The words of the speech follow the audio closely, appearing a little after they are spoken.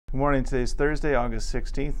Good morning. Today's Thursday, August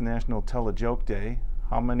 16th, National Tell a Joke Day.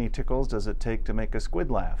 How many tickles does it take to make a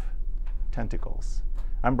squid laugh? Tentacles.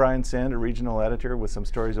 I'm Brian Sand, a regional editor, with some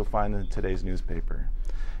stories you'll find in today's newspaper.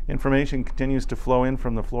 Information continues to flow in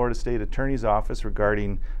from the Florida State Attorney's Office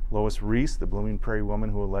regarding Lois Reese, the Blooming Prairie woman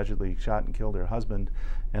who allegedly shot and killed her husband,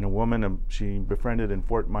 and a woman she befriended in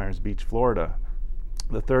Fort Myers Beach, Florida.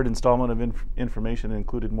 The third installment of information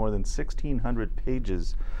included more than 1,600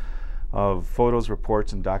 pages of photos,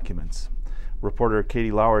 reports, and documents. Reporter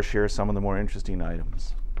Katie Lauer shares some of the more interesting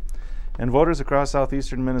items. And voters across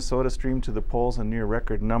southeastern Minnesota streamed to the polls in near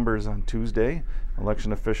record numbers on Tuesday.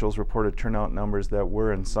 Election officials reported turnout numbers that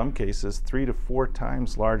were, in some cases, 3 to 4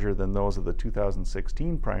 times larger than those of the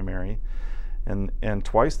 2016 primary and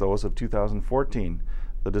twice those of 2014.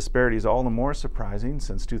 The disparity is all the more surprising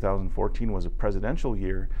since 2014 was a presidential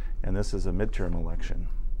year and this is a midterm election.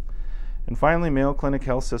 And finally, Mayo Clinic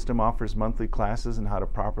Health System offers monthly classes on how to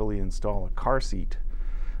properly install a car seat.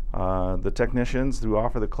 The technicians who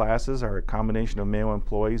offer the classes are a combination of Mayo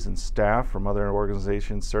employees and staff from other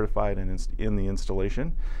organizations certified in the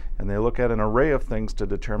installation, and they look at an array of things to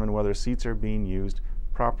determine whether seats are being used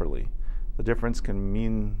properly. The difference can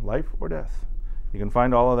mean life or death. You can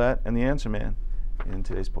find all of that and the answer man in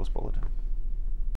today's Post-Bulletin.